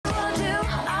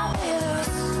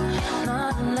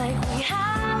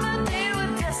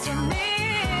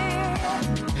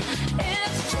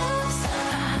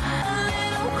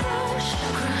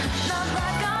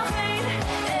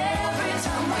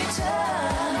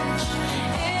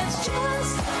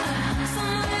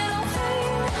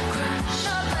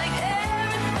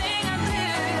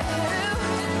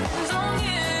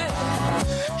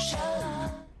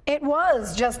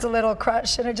was just a little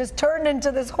crush, and it just turned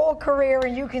into this whole career,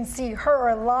 and you can see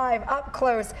her live up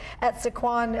close at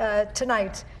Sycuan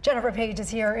tonight. Jennifer Paige is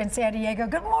here in San Diego.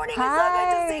 Good morning. Hi. It's so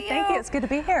good to see you. Thank you. It's good to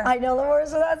be here. I know the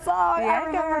words of that song. Yeah, I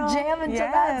remember jamming to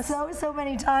that so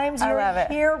many times. I love it.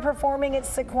 You're here performing at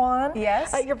Sycuan.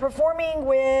 Yes. You're performing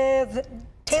with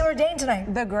Taylor Dayne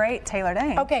tonight. The great Taylor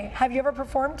Dayne. Okay. Have you ever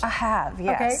performed? I have,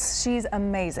 yes. Okay. She's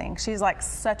amazing. She's like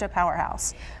such a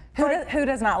powerhouse. Who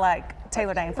does not like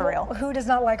Taylor Dayne, for real? Who does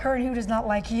not like her, and who does not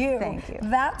like you? Thank you.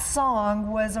 That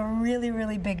song was a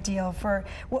really big deal for,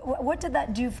 what did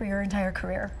that do for your entire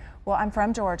career? Well, I'm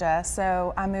from Georgia,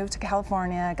 so I moved to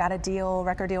California, got a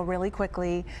record deal really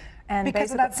quickly. And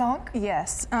because of that song?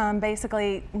 Yes,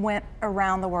 basically went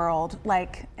around the world.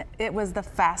 Like, it was the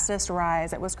fastest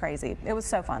rise. It was crazy. It was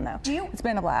so fun, though. It's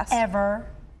been a blast. Ever,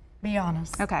 be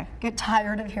honest, okay, get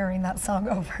tired of hearing that song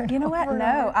over and over? You know what?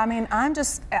 No, I mean, I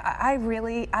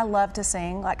love to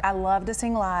sing. Like, I love to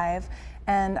sing live.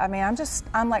 And I mean,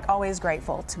 I'm like always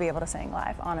grateful to be able to sing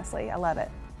live, honestly. I love it.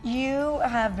 You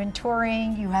have been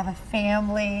touring, you have a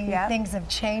family, yep. Things have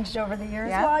changed over the years.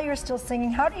 Yep. While you're still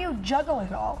singing, how do you juggle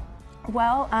it all?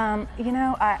 Well, you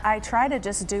know, I try to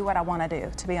just do what I want to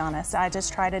do, to be honest. I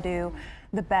just try to do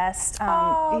the best.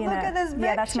 Oh, look at this picture.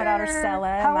 Yeah, that's my daughter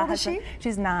Stella. How old is she?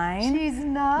 She's 9. She's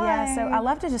 9. Yeah, so I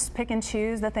love to just pick and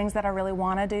choose the things that I really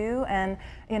want to do, and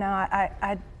you know,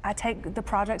 I take the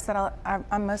projects that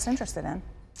I'm most interested in.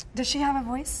 Does she have a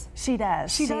voice? She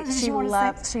does. She does. She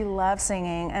loves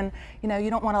singing, and you know,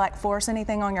 you don't want to like force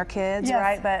anything on your kids,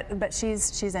 yes. Right? But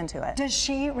she's into it. Does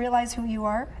she realize who you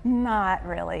are? Not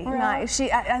really. Really? Not.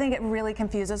 I think it really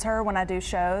confuses her when I do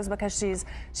shows, because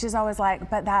she's always like,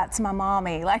 but that's my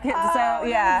mommy. Like it's so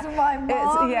yeah. That's my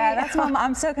mommy. That's my.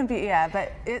 I'm so confused. Yeah,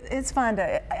 but it's fun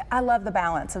to. I love the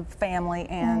balance of family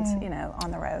and you know,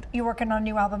 on the road. You working on a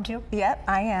new album too? Yep,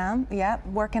 I am. Yep,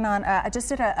 working on. I just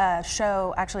did a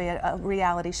show, actually a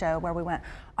reality show where we went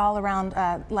all around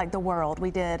like the world. We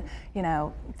did, you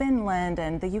know, Finland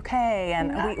and the UK, and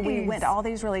nice. we went to all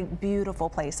these really beautiful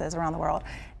places around the world.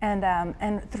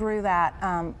 And through that,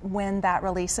 when that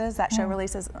show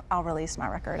releases, I'll release my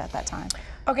record at that time.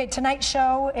 Okay, tonight's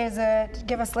show is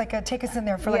take us in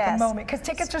there for like a moment, because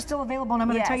tickets are still available, and I'm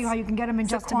going to tell you how you can get them in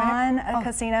just a minute. Sycuan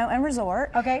Casino and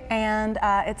Resort. Okay. And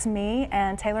it's me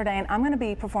and Taylor Dayne. I'm going to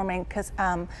be performing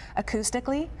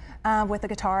acoustically with the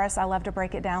guitarist. I love to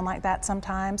break it down like that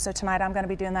sometimes. So tonight I'm going to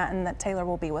be doing that, and Taylor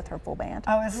will be with her full band.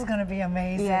 Oh, this is going to be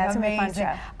amazing. Yeah, it's amazing. going to be a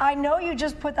fun show. I know you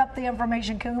just put up the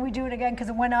information. Can we do it again? Because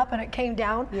it went up and it came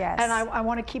down. Yes. And I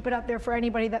want to keep it up there for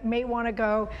anybody that may want to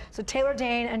go. So Taylor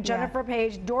Dayne and Jennifer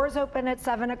Paige, doors open at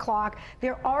 7 o'clock.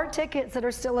 There are tickets that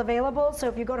are still available. So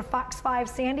if you go to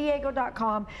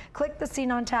fox5sandiego.com, click the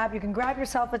Scene On tab, you can grab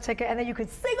yourself a ticket, and then you can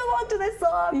sing along to this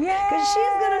song. Yes. Because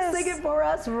she's going to sing it for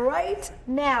us right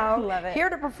now. Love it. Here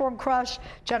to perform Crush,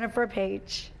 Jennifer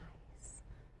Paige.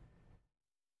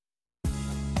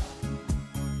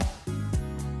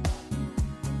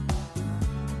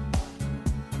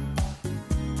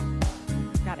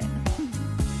 Got it.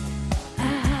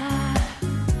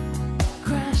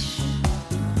 Crush.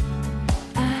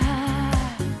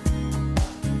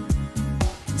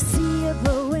 See you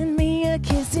blowing me a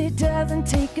kiss. It doesn't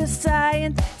take a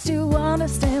science to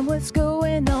understand what's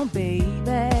going on,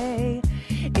 baby.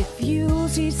 If you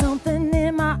see something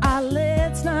in my eye,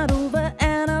 let's not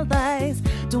overanalyze.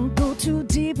 Don't go too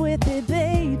deep with it,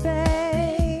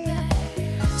 baby.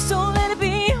 So let it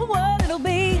be what it'll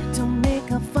be. Don't make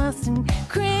a fuss and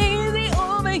crazy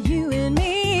over you and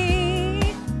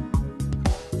me.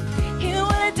 Hear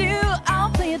what I do, I'll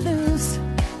play it loose.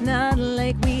 Not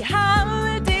like we have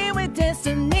a day with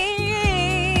destiny.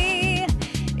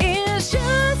 It's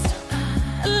just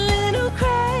a little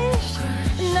crash.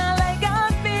 Not like I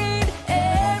beat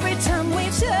every time we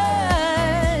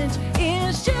touch.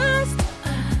 It's just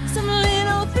some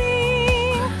little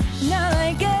thing. Not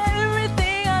like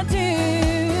everything I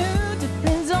do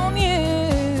depends on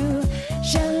you.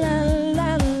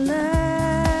 Sha-la-la-la,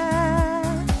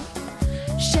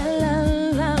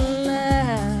 sha-la-la-la.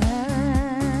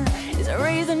 It's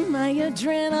raising my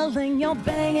adrenaline. You're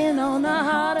banging on the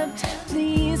heart of.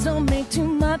 Please don't make too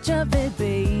much of it,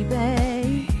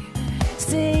 baby.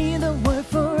 Say the word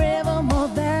forevermore.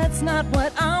 That's not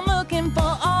what I'm looking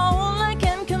for. All I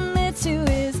can commit to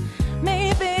is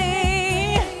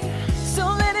maybe. So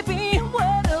let it be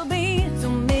what it'll be.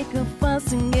 Don't make a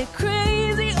fuss and get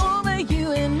crazy over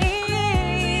you and me.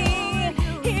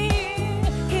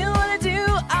 Hear what I do,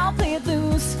 I'll play it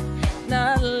loose.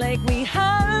 Not like we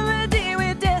have a day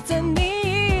with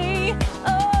destiny.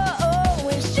 Oh,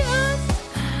 it's just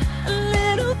a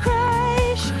little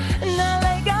crash. Not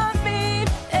like I beat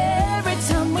every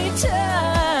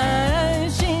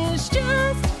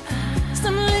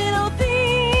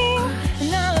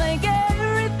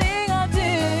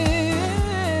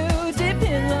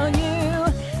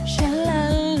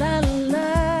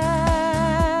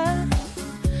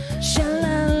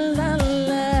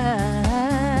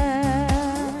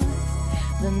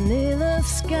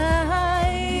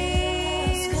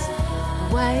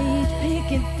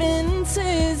picket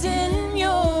fences and